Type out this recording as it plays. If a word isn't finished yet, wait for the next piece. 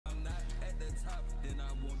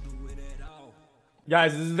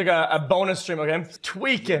Guys, this is like a bonus stream, okay?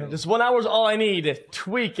 Tweaking. Just 1 hour is all I need.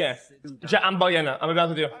 Tweaking. Chat, I'm bugging. I'm about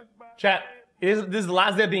to do. Chat, this is the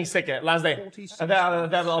last day of being sick. Last day.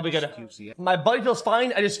 That'll be good. My body feels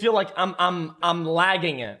fine. I just feel like I'm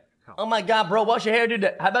lagging. Oh my god, bro, wash your hair, dude.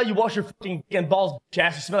 How about you wash your fucking balls,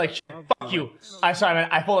 chat? You smell like shit. Fuck you. I'm sorry, man.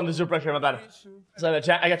 I fall under super pressure. My bad. Sorry,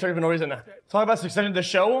 chat. I got triggered for no reason. Talk about succession of the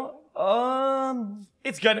show.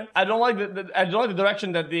 It's good. I don't like the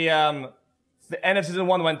direction that the end of season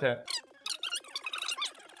 1 went to.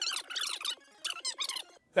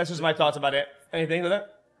 That's just my thoughts about it. Anything with it?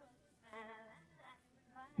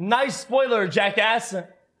 Nice spoiler, jackass.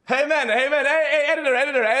 Hey man, hey editor,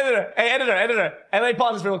 hey editor. Hey, let me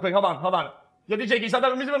pause this real quick. Hold on. Yo, DJ, can you stop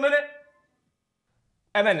that for me for a minute?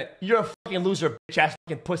 Hey man, you're a fucking loser, bitch ass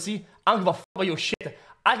fucking pussy. I don't give a fuck about your shit.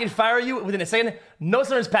 I can fire you within a second. No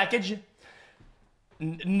severance package.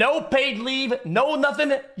 No paid leave. No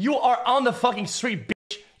nothing. You are on the fucking street,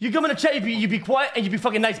 bitch. You come in the chat, you be quiet, and you be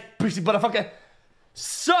fucking nice, pussy motherfucker.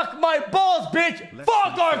 Suck my balls, bitch.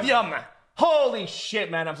 Fuck Arthium. Holy shit,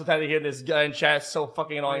 man. I'm so tired of hearing this guy in chat. It's so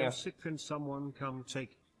fucking annoying. Sick, can someone come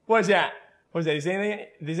take? What is that? What is that? Is there anything?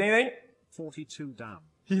 Is there anything? 42 down.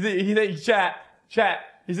 He's chat.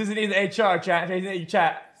 He's listening to HR chat. He's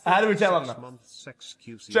chat. How do we tell him?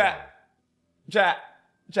 Chat.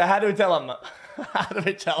 How do we tell him? How do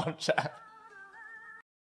we tell him, chat?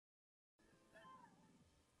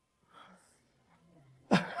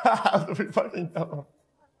 How do we fucking tell him?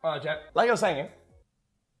 Alright, chat. Like I was saying,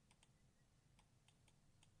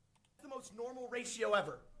 the most normal ratio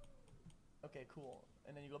ever. Okay, cool.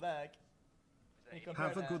 And then you go back. And you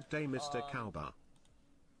Have a good day, Mr. Cowbar.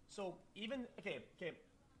 So even okay.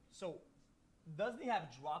 So doesn't he have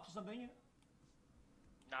drops or something?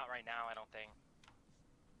 Not right now, I don't think.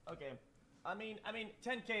 Okay. I mean,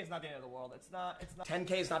 10K is not the end of the world. It's not.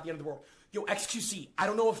 10K is not the end of the world. Yo, xQc, I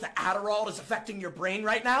don't know if the Adderall is affecting your brain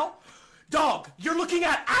right now. Dog, you're looking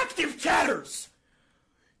at active chatters.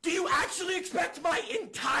 Do you actually expect my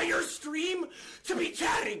entire stream to be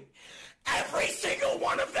chatting? Every single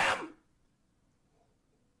one of them?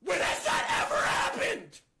 When has that ever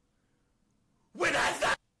happened? When has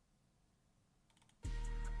that?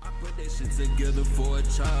 I put that shit together for a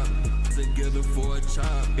chop.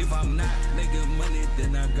 If I'm not making money,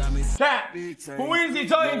 then I got me. Chat, who is he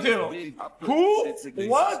talking to? Who?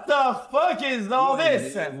 What the fuck is all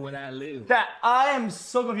this? Chat, I am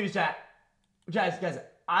so confused, chat. Guys,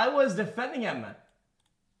 I was defending him.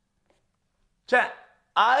 Chat,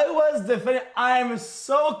 I am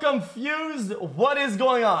so confused. What is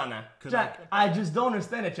going on? Chat, I just don't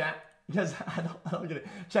understand it, chat. Because I don't get it.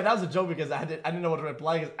 Chat, that was a joke because I didn't know what to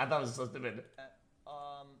reply because I thought it was so stupid.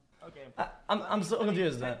 Okay. I'm so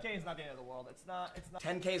confused. 10K is not the end of the world. It's not.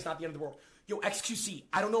 10K is not the end of the world. Yo, xQc,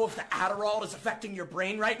 I don't know if the Adderall is affecting your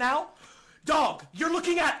brain right now. Dog, you're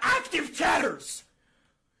looking at active chatters.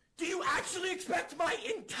 Do you actually expect my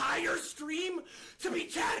entire stream to be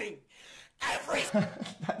chatting? Every...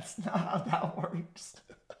 That's not how that works.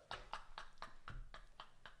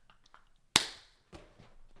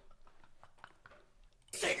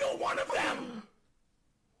 Single one of them.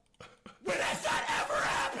 When has that ever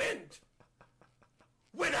happened?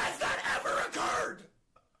 When has that ever occurred?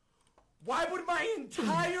 Why would my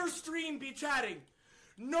entire stream be chatting?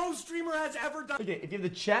 No streamer has ever done. Okay, if you have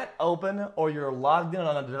the chat open or you're logged in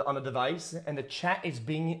on a device and the chat is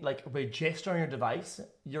being like registered on your device,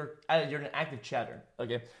 you're an active chatter.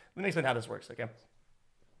 Okay, let me explain how this works. Okay,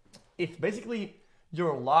 if basically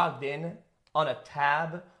you're logged in on a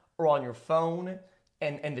tab or on your phone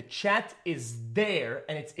and the chat is there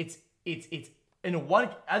and it's in one,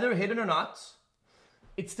 either hidden or not,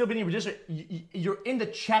 it's still being registered. You're in the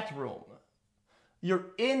chat room. You're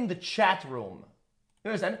in the chat room. You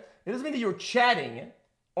understand? It doesn't mean that you're chatting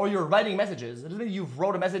or you're writing messages. It doesn't mean you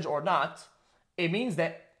wrote a message or not. It means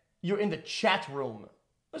that you're in the chat room.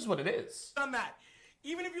 This is what it is. Done that.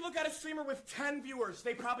 Even if you look at a streamer with 10 viewers,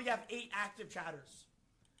 they probably have 8 active chatters.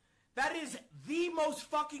 That is the most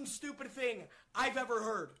fucking stupid thing I've ever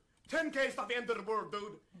heard. 10K is not the end of the world,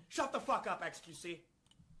 dude. Shut the fuck up, xQc.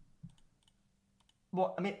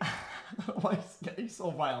 Well, I mean, why is getting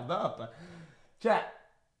so riled up? Chat,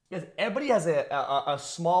 because everybody has a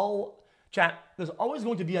small chat. There's always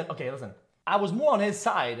going to be okay, listen. I was more on his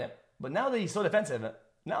side, but now that he's so defensive,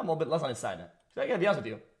 now I'm a bit less on his side. So I gotta be honest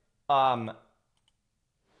with you.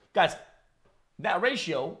 Guys, that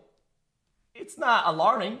ratio, it's not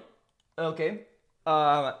alarming. Okay.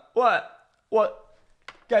 What?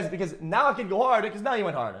 Guys, because now I can go hard, because now you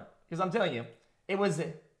went hard. Because I'm telling you, it was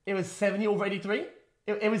 70 over 83.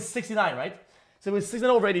 It was 69, right? So it was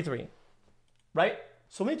 69 over 83, right?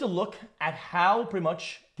 So we need to look at how pretty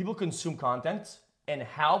much people consume content and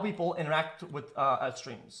how people interact with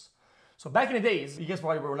streams. So back in the days, you guys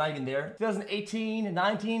probably were not even there, 2018,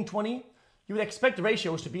 19, 20, you would expect the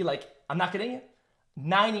ratios to be like, I'm not kidding,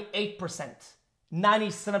 98%,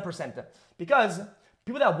 97%. Because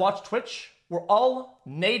people that watch Twitch were all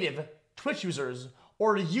native Twitch users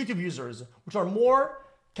or YouTube users, which are more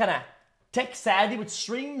kind of tech savvy with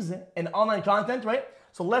streams and online content, right?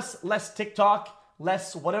 So less TikTok,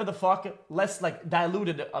 less whatever the fuck, less like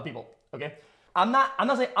diluted people, okay? I'm not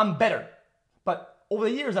saying I'm better, but over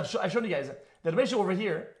the years I've shown you guys that the ratio over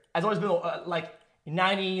here has always been like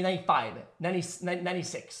 90, 95, 90,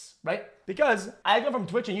 96, right? Because I come from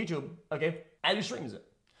Twitch and YouTube, okay? I do streams.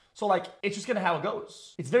 So like, it's just kind of how it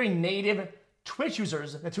goes. It's very native Twitch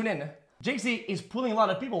users that tune in. Jynxzi is pulling a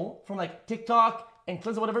lot of people from like TikTok and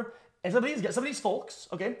clips or whatever. And some of these folks,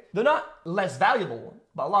 okay, they're not less valuable,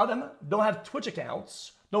 but a lot of them don't have Twitch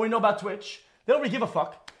accounts, don't really know about Twitch, they don't really give a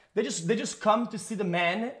fuck. They just come to see the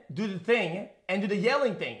man do the thing and do the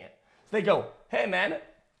yelling thing. So they go, hey man,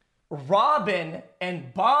 Robin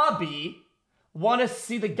and Bobby want to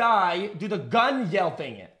see the guy do the gun yell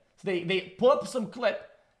thing. So they pull up some clip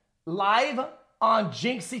live on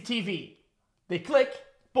Jynxzi TV. They click,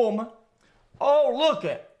 boom. Oh, look,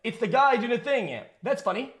 it's the guy doing the thing. That's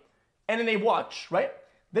funny. And then they watch, right?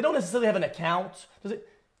 They don't necessarily have an account.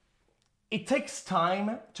 It takes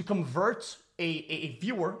time to convert a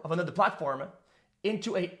viewer of another platform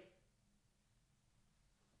into a...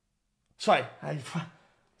 Sorry,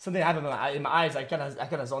 something happened in my eyes. I kind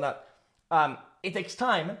of zoned out. It takes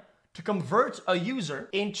time to convert a user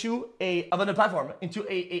into of another platform into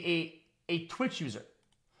a Twitch user.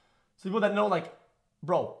 So people that know, like,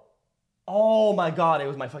 bro, oh my god, it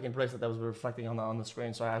was my fucking bracelet that was reflecting on the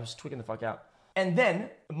screen, so I was tweaking the fuck out. And then,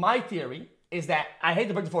 my theory is that I hate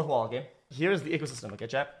to break the fourth wall, okay? Here's the ecosystem, okay,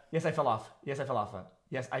 chat? Yes, I fell off. Yes, I fell off.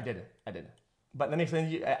 Yes, I did. But let me explain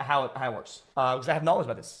to you how it works. Because I have knowledge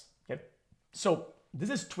about this, okay? So, this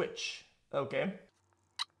is Twitch, okay?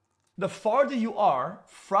 The farther you are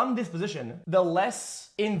from this position, the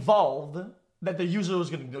less involved that the user is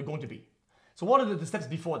going to be. So what are the steps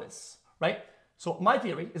before this, right? So my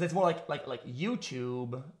theory is it's more like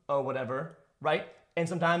YouTube or whatever, right? And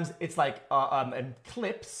sometimes it's like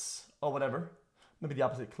clips or whatever. Maybe the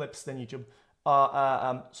opposite, clips than YouTube.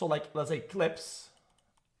 So like, let's say clips,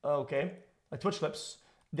 okay, like Twitch clips,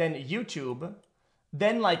 then YouTube,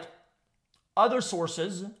 then like other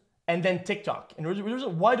sources, and then TikTok. And the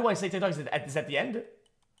reason why do I say TikTok is at the end?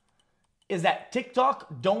 Is that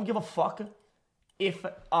TikTok don't give a fuck if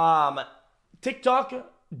TikTok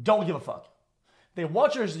don't give a fuck. They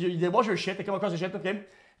watch your shit, they come across your shit, okay?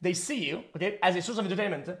 They see you, okay, as a source of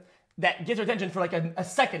entertainment that gets your attention for like a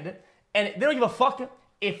second, and they don't give a fuck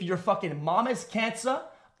if your fucking mom has cancer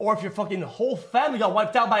or if your fucking whole family got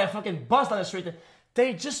wiped out by a fucking bus on the street.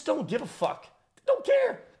 They just don't give a fuck. They don't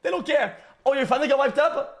care. They don't care. Oh, your family got wiped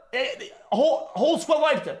up? Whole squad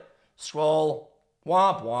wiped. Scroll.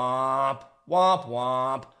 Womp womp. Womp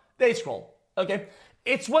womp. They scroll, okay?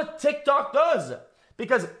 It's what TikTok does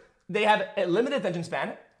because they have a limited attention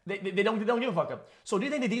span. They don't give a fuck. So do you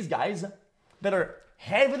think that these guys that are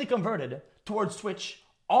heavily converted towards Twitch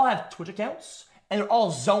all have Twitch accounts and they're all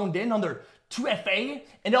zoned in on their 2FA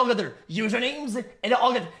and they all got their usernames and they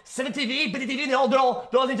all got 7TV, BTTV, and they're all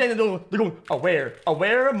they're going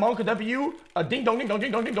aware, monk W, ding dong ding dong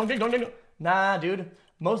ding dong ding dong ding dong ding. Nah, dude.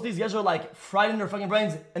 Most of these guys are like fried in their fucking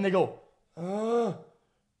brains and they go,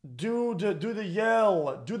 do the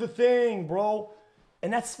yell, do the thing, bro.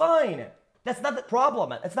 And that's fine. That's not the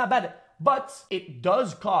problem. It's not bad. But it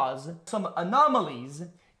does cause some anomalies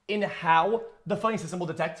in how the funding system will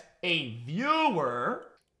detect a viewer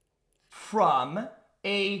from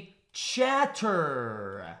a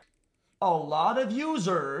chatter. A lot of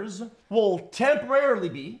users will temporarily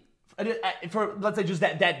be, for let's say just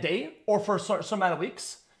that day or for some amount of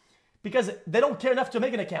weeks, because they don't care enough to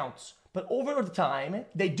make an account. But over the time,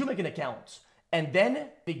 they do make an account. And then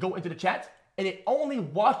they go into the chat and they only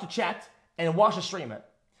watch the chat and watch the stream.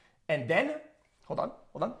 And then, hold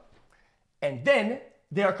on. And then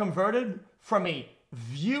they are converted from a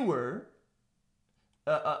viewer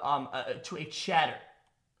to a chatter.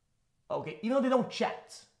 Okay, even though they don't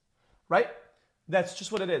chat, right? That's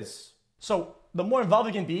just what it is. So the more involved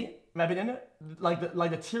you can be, in my opinion, like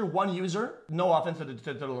the tier 1 user, no offense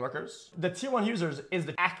to the lurkers, the tier 1 users is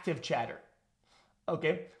the active chatter.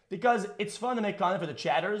 Okay, because it's fun to make content for the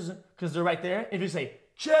chatters because they're right there. If you say,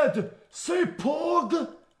 chat, say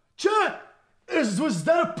pog, chat, was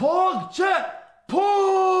that a pog, chat,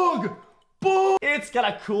 pog, pog. It's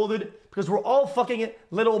kind of cool, dude, because we're all fucking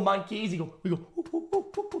little monkeys. We go, ooh, ooh, ooh,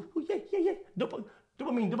 ooh, ooh, yeah.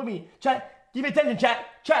 Dopamine. Chat, give me attention, chat.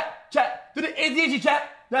 Do the ADHD chat.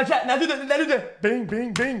 Now chat, now do the bing.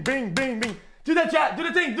 Do that chat, do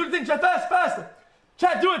the thing, chat, fast.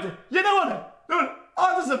 Chat, do it. You know what?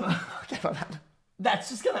 Autism. Okay, that's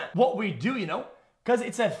just gonna what we do, you know? Because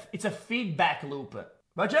it's a feedback loop.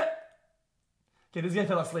 Right, chat? Okay, this guy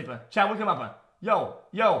fell asleep. Chat, wake him up. Yo!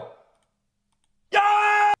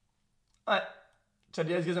 Alright. Chat,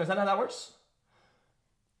 do you guys understand how that works?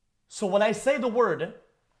 So when I say the word,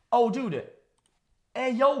 oh dude,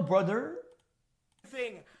 hey yo brother.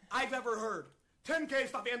 Thing I've ever heard. 10K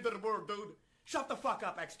is not the end of the world, dude. Shut the fuck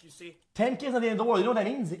up, xQc. 10K is not the end of the world. You know what that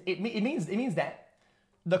means? It means that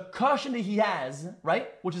the caution that he has, right,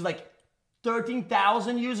 which is like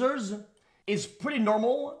 13,000 users, is pretty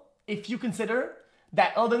normal if you consider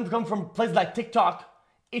that other than come from places like TikTok,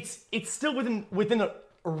 it's still within a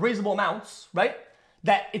reasonable amounts, right?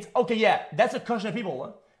 That it's okay, yeah, that's a caution of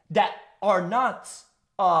people that are not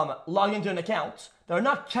logged into an account, that are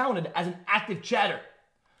not counted as an active chatter.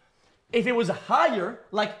 If it was higher,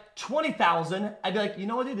 like 20,000, I'd be like, you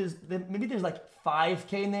know what it is? Maybe there's like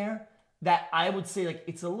 5K in there that I would say like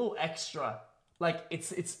it's a little extra. Like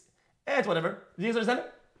it's whatever. Do you guys understand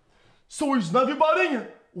it? So he's not viewbotting?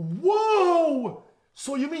 Whoa!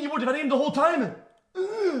 So you mean you were defending him the whole time?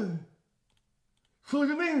 So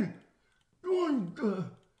you mean you're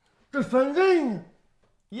defending?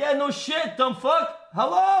 Yeah, no shit, dumb fuck.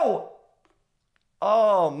 Hello?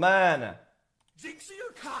 Oh man. Jynxzi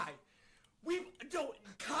or Kai?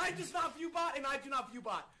 Kai does not viewbot and I do not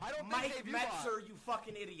viewbot. I don't Mike think they viewbot. Metzer, you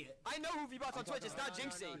fucking idiot. I know who viewbots on Twitch. It's not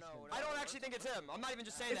Jynxzi. I don't actually think it's him. I'm not even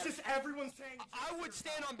just saying It's that. just everyone saying I would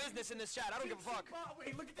stand on business in this chat. I don't give a fuck.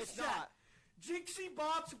 Wait, look at this It's chat. not. Jynxzi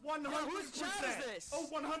bots 100%. whose chat is this? Oh,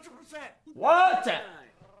 100%. What?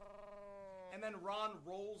 And then Ron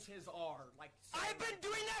rolls his R like. I've been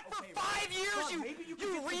doing that for Okay, 5 years, Ron, you maybe you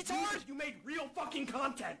can get some views retard! if you made real fucking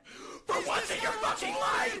content for Is once this in your guy fucking retarded?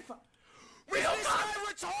 life. Is Real this content.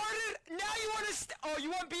 guy retarded? Now you want to oh, you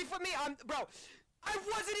want beef with me? Bro, I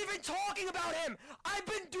wasn't even talking about him! I've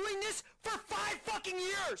been doing this for 5 fucking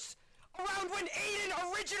years! Around when Aiden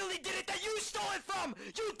originally did it that you stole it from!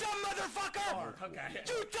 You dumb motherfucker! Okay.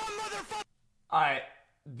 You dumb motherfucker! Alright,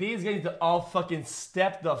 these guys need to all fucking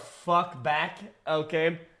step the fuck back,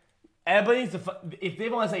 okay? Everybody needs to if they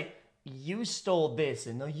want to say, you stole this,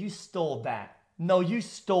 and no, you stole that. No, you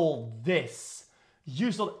stole this.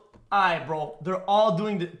 You stole... Alright, bro, they're all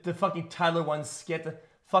doing the fucking Tyler 1 skit,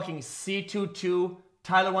 fucking C22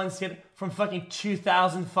 Tyler 1 skit from fucking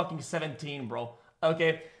 2017, bro.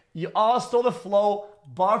 Okay? You all stole the flow,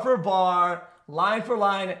 bar for bar, line for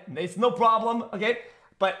line. It's no problem, okay?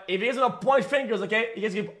 But if you guys want to point fingers, okay? You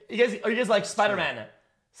guys like Spider-Man. It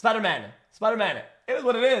is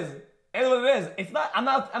what it is. It's not. I'm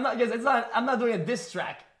not doing a diss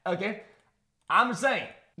track, okay? I'm saying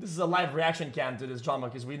this is a live reaction cam to this drama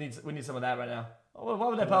because we need some of that right now. Why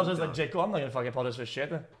would I apologize like J. Cole? I'm not gonna fucking apologize for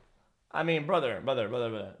shit. I mean, brother.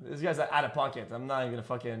 This guy's out of pocket. I'm not even gonna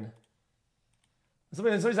fucking.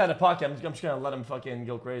 Somebody's out of pocket. I'm just gonna let him fucking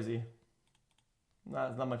go crazy. Nah,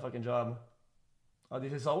 it's not my fucking job. Oh,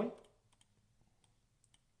 this is Omie?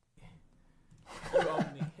 You own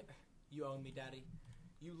me. You own me, daddy.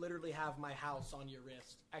 You literally have my house on your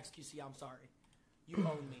wrist. xQc, I'm sorry. You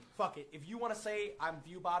own me. Fuck it. If you want to say I'm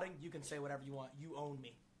viewbotting, you can say whatever you want. You own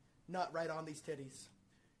me. Nut right on these titties.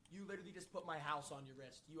 You literally just put my house on your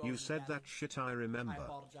wrist. You own You me, said daddy. that shit, I remember. I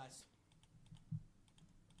apologize.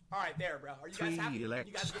 Alright, there, bro. Are you guys happy? You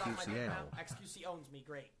guys get off my dick now? xQc owns me.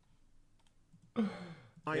 Great.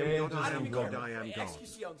 I am God, I I don't am even care. God, I am God.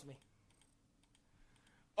 xQc owns me.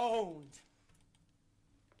 Owned.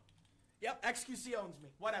 Yep, xQc owns me.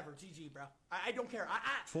 Whatever, GG, bro. I don't care.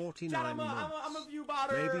 49 Chad, I'm a months.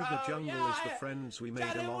 viewbotter. Maybe the jungle is the friends we made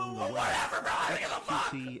Chad, along the way. whatever, bro. I don't give a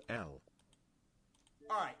fuck. xqcl.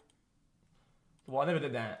 Alright. Well, I never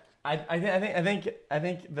did that. I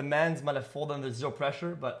think the man's might have folded under zero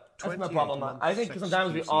pressure, but that's no 28 problem. months, I think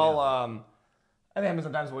sometimes we xqcl. all I think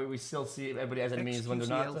sometimes we still see everybody as enemies when they're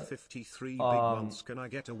not. xqcl 53 big months. Can I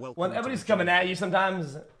get a welcome? When to everybody's the coming jungle? at you,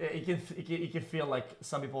 sometimes you can feel like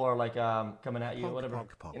some people are like coming at you or whatever.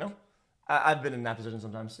 Pog. You know, I've been in that position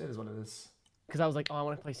sometimes. It is what it is. Because I was like, oh, I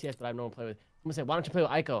want to play CS, but I have no one to play with. Someone said, why don't you play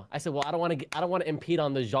with Aiko? I said, well, I don't want to impede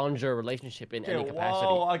on the genre relationship in any capacity.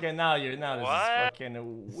 Whoa, okay, now this is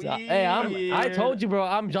fucking weird. So, hey, I told you, bro.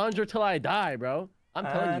 I'm genre till I die, bro. I'm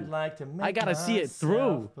telling you. Like to make I gotta see it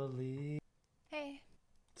through. Believe. Hey.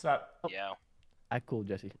 What's up? Yeah. I cool,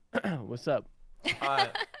 Jesse. What's up?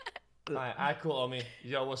 Alright, I cool, Omie.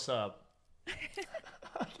 Yo, what's up?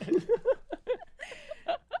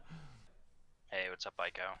 Hey, what's up,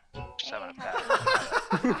 Aiko? Just having a bad.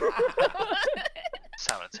 Just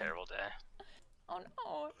having a terrible day. Oh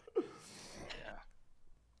no. Yeah.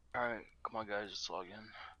 All right, come on, guys, let's log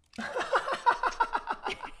in.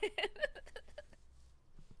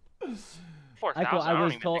 Aiko,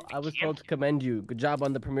 I was told to commend you. Good job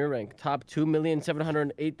on the premier rank. Top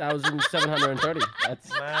 2,708,730. That's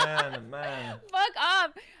Man. Fuck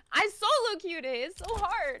off. I solo queued it. It's so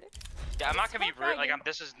hard. Yeah, I'm not gonna be rude. Like,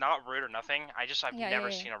 this is not rude or nothing. I've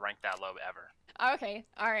never seen a rank that low ever. Okay.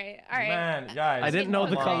 All right. Man, guys. I didn't know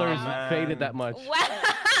the colors faded that much. Wow.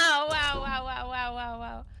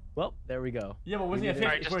 Well, there we go. Yeah, but wasn't it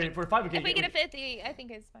a 50? For 5 If we get a 50, I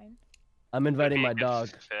think it's fine. I'm inviting my dog.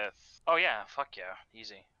 5th. Oh yeah, fuck yeah,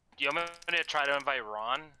 easy. Do you want me to try to invite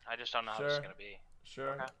Ron? I just don't know how this is gonna be.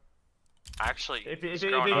 Sure. Okay. Actually, if he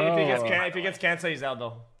gets canceled, he's out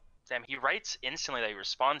though. Damn, he writes instantly. He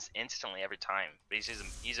responds instantly every time. But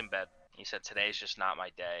he's in bed. He said today's just not my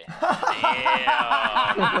day.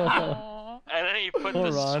 Damn. And then he put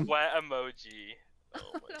the sweat emoji.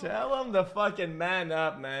 Oh Tell him to fucking man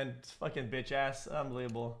up, man. It's fucking bitch ass.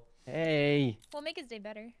 Unbelievable. Hey. We'll make his day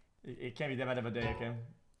better. It can't be that bad of a day, okay?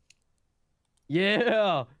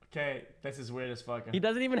 Yeah. Okay, this is weird as fuck. He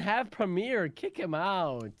doesn't even have Premiere. Kick him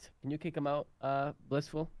out. Can you kick him out?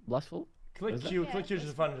 Blissful? Click Q. Click Q just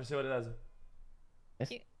for fun. Just see what it does.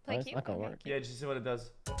 Play Q? Not gonna work. Yeah, just see what it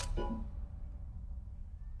does.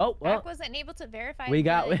 Oh, well. Vac wasn't able to verify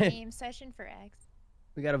the game session for X.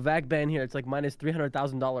 We got a VAC ban here. It's like minus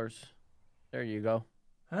 $300,000. There you go.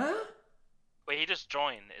 Huh? Wait, he just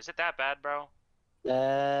joined. Is it that bad, bro? Get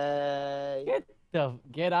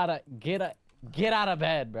out of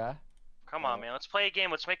bed, bruh. Come on, man. Let's play a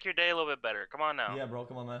game. Let's make your day a little bit better. Come on now. Yeah, bro.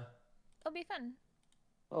 Come on, man. It'll be fun.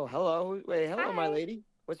 Oh, hello. Wait, hello, my lady.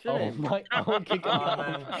 What's your name? Kick him out. Kick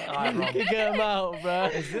him out,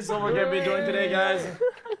 bruh. Is this what we're gonna be doing today, guys?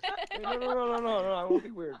 Wait, no. I won't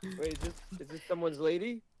be weird. Wait, is this someone's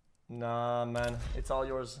lady? Nah, man. It's all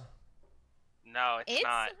yours. No, it's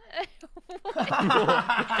not.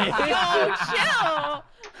 Yo, chill.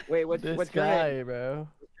 Wait, what's your name, bro?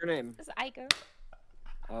 What's your name? It's Aiko.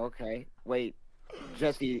 Okay. Wait,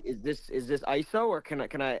 Jesse, is this ISO or can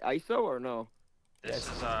I ISO or no? This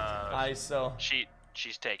is ISO.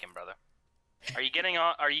 She's taken, brother. Are you getting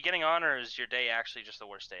on, or is your day actually just the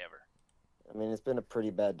worst day ever? I mean, it's been a pretty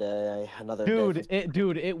bad day.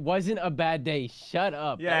 Dude, it wasn't a bad day. Shut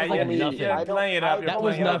up. Yeah, you're playing it up. That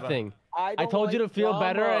was nothing. I told you to feel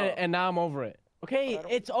better, and now I'm over it. Okay,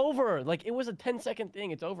 it's over. Like, it was a 10-second thing.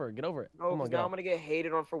 It's over. Get over it. No, Come on, now I'm gonna get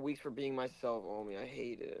hated on for weeks for being myself, Omie. I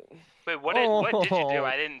hate it. Wait, what did you do?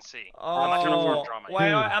 I didn't see. I'm not trying to form drama.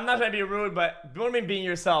 Well, I'm not trying to be rude, but what do you mean being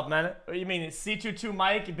yourself, man? What do you mean? C22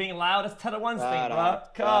 mic being loud? That's Tether One's thing, bro.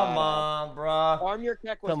 Come on, bro. Arm your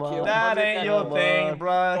neck was cute. That ain't your thing,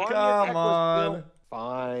 bro. Come on.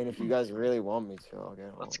 Fine, if you guys really want me to, I'll get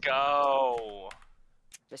home. Let's go.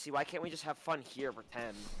 Jesse, why can't we just have fun here,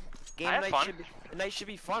 pretend? Night should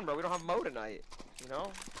be fun, bro. We don't have Mo tonight, you know?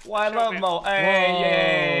 Well, I love Mo.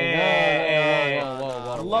 Hey,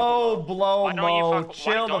 low blow Mo.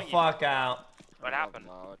 Chill the fuck out. What happened?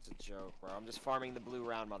 No, it's a joke, bro. I'm just farming the blue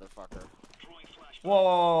round, motherfucker.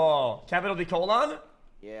 Whoa. Capital D colon?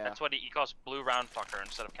 Yeah. That's what he calls blue round fucker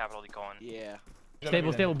instead of capital D colon. Yeah.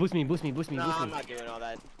 Stable. Boost me. No, I'm not doing all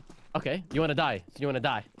that. Okay, you wanna die?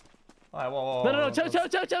 Alright, whoa. No. Chill.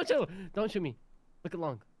 Don't shoot me. Look at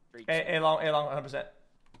long. A long, 100%.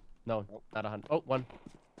 No, not 100. Oh, 1.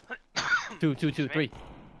 2, 3.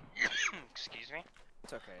 Excuse me.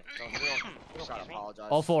 It's okay. We don't gotta apologize.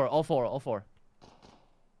 All four.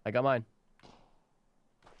 I got mine.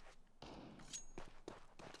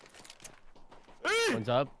 One's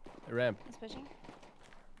up. Ramp. He's pushing.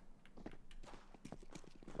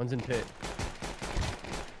 One's in pit.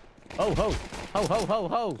 Oh, ho.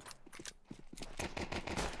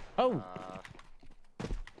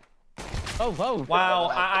 Oh. Wow,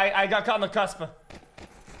 I got caught on the cusp.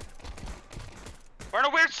 We're in a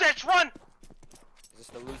weird stitch. Run! Is this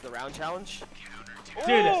the lose the round challenge? Dude,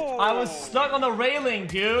 I was stuck on the railing,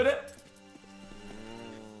 dude.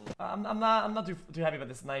 I'm not too happy about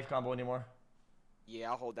this knife combo anymore. Yeah,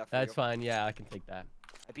 I'll hold that for you. That's fine. Yeah, I can take that.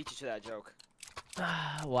 I beat you to that joke.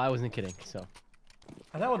 Well, I wasn't kidding, so.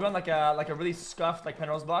 I thought I would run like a really scuffed like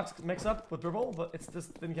Penrose box mix up with purple, but it's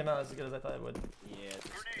just didn't come out as good as I thought it would. Yeah,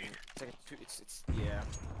 it's yeah.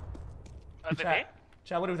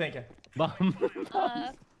 Chat, what are we thinking? Come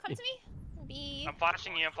to me. B. I'm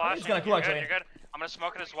flashing you. It's kinda cool, actually. You're good. I'm gonna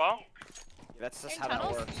smoke it as well. Yeah, that's just how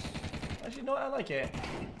that works. Actually, you know what? I like it.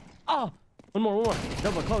 Oh, one more.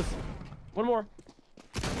 Double close. One more.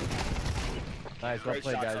 Nice, well Great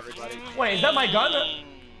played, shots, guys. everybody. Wait, is that my gun?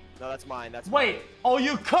 No, that's mine. That's Wait, mine. oh,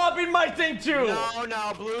 you copied my thing too!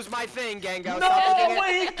 No, blue's my thing, Gango. No,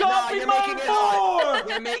 wait, he copied you're my making it hot. board!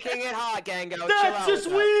 You're making it hot, Gango. Chill That's out just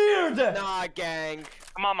with that. weird! Nah, gang.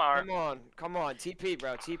 Come on, Mar. Come on. TP,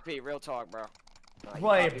 bro. TP. Real talk, bro. Nah, you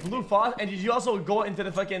Wait, copied blue me. faucet, and did you also go into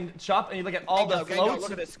the fucking shop and you look at all the Gango, floats?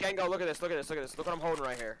 look at this. Gango, look at this. Look at this. Look at this. Look what I'm holding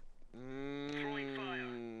right here.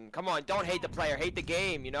 Come on, don't hate the player. Hate the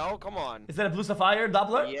game, you know? Come on. Is that a blue sapphire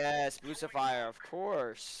Doppler? Yes, blue sapphire, of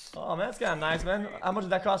course. Oh, man, that's kind of nice, man. How much did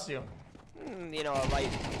that cost you? You know, a light,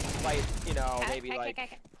 you know, maybe like,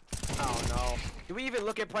 I don't know. Do we even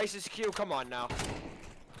look at prices, Q? Come on now.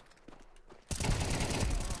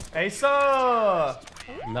 Hey, so.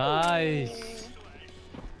 Nice.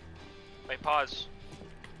 Wait, pause.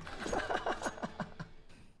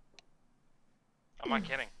 I'm not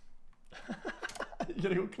kidding. You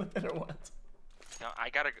gotta go clip it or what? No, I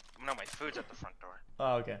gotta. No, my food's at the front door.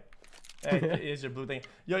 Oh, okay. Hey, here's your blue thing.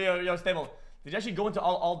 Yo, Stable. Did you actually go into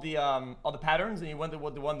all the patterns and you went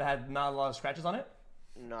with the one that had not a lot of scratches on it?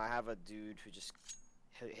 No, I have a dude who just,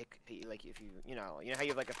 like, if you know how you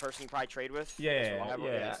have like a person you probably trade with? Yeah,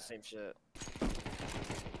 Yeah, it's the same shit.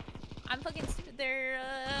 I'm fucking stupid. They're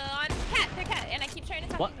on cat. They're cat, and I keep trying to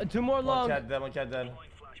talk. What? 2 more long. One cat dead.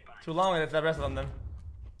 Too long, and it's the rest of them then.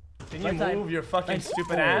 Can you Right side. move your fucking Nice.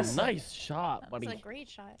 stupid Oh, ass? Nice shot, buddy. That's a great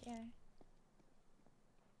shot. Yeah.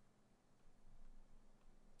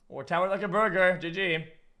 Or tower like a burger. GG.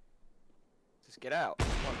 Just get out.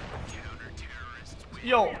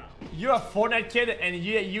 Yo, you're a Fortnite kid, and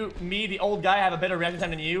me, the old guy, have a better reaction time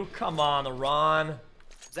than you? Come on, Ron.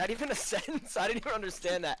 Is that even a sentence? I didn't even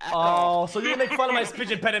understand that at Oh, all. so you make fun of my speech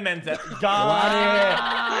impediment. Got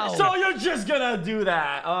Wow. it. So you're just gonna do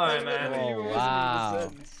that. All right, man. Oh, wow.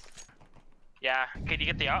 Yeah. Could you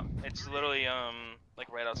get the op? It's literally like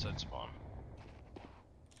right outside spawn.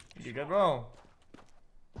 You good, bro?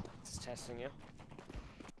 Just testing you.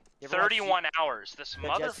 You ever watch 31 hours. This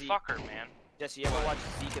Yeah, Jesse. motherfucker, man. Jesse, you ever watch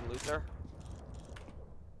Zeke and Luther?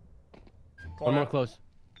 One more close.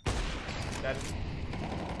 Dead.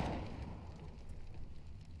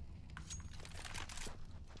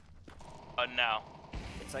 No.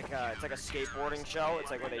 It's like a skateboarding show. It's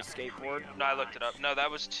like where they skateboard. No, I looked it up. No, I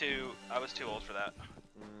was too old for that.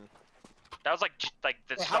 That was like the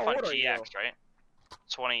Hey, stuff how on old are you? GX, right?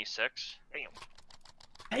 26. Damn.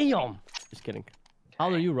 Damn. Just kidding. How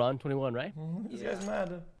old are you, Ron? 21, right? This guy's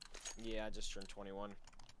mad. Yeah, I just turned 21.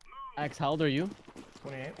 X, how old are you?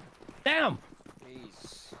 28. Damn.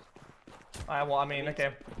 Jeez. Alright, well, I mean,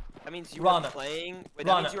 okay. That means you Ron, were playing. Wait,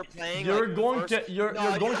 Ron, that means you were playing. You're like, going first... to you're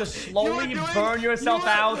No, going to slowly you were doing- burn yourself you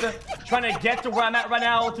were- out, trying to get to where I'm at right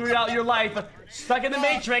now throughout your life, stuck in the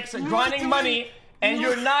Matrix, grinding money, and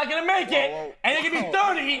you're not gonna make it, and you're gonna be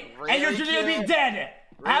 30, and you're just gonna be dead.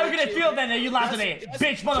 How are you gonna feel then that you laughed at me,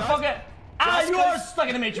 bitch, motherfucker? You are stuck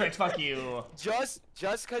in the Matrix. Fuck you. Just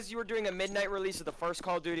because you were doing a midnight release of the first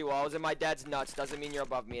Call of Duty while I was in my dad's nuts doesn't mean you're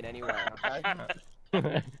above me in any way.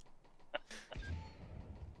 Okay.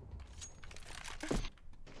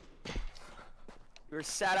 We were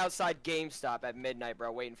sat outside GameStop at midnight,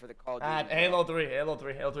 bro, waiting for the Call of Duty. At Halo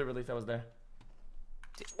 3 release, I was there.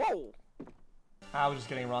 Whoa! I was just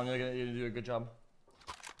kidding, Ron. You're gonna do a good job.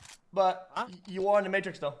 But you are in the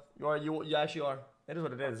Matrix, though. You actually are. It is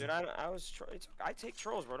what it is. Dude, I take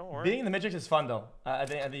trolls, bro. Don't worry. Being in the Matrix is fun, though. I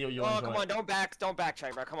think you'll Oh, enjoy come it. on, don't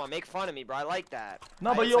backtrack, bro. Come on, make fun of me, bro. I like that.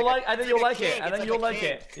 No, but It's you'll like like. I think it's you'll like like a it. kink, I think it's you'll like a like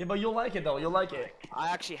it. kink. Yeah, but you'll like it though. You'll like it. I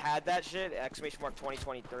actually had that shit. Exclamation mark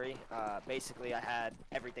 2023. Basically, I had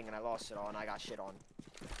everything and I lost it all, and I got shit on.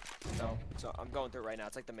 So I'm going through it right now.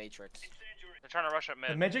 It's like the Matrix. They're trying to rush up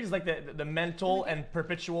mid. The Matrix is like the mental and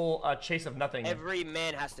perpetual chase of nothing. Every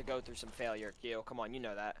man has to go through some failure, Kyo. Come on, you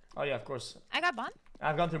know that. Oh yeah, of course. I got bond.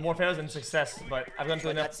 I've gone through more failures than success, but I've gone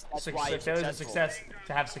through But enough that's why you're failures and successful. success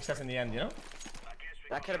to have success in the end. You know?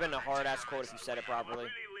 That could have been a hard ass quote if you said it properly.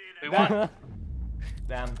 We won.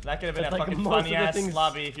 Damn, that could have been That's a like fucking most of funny the ass things-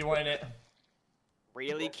 lobby if you wanted it.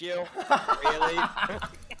 Really, Q? Really?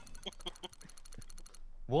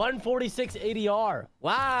 146 ADR.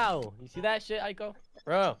 Wow. You see that shit, Aiko?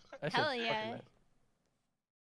 Bro. That Hell shit's yeah. fucking nice.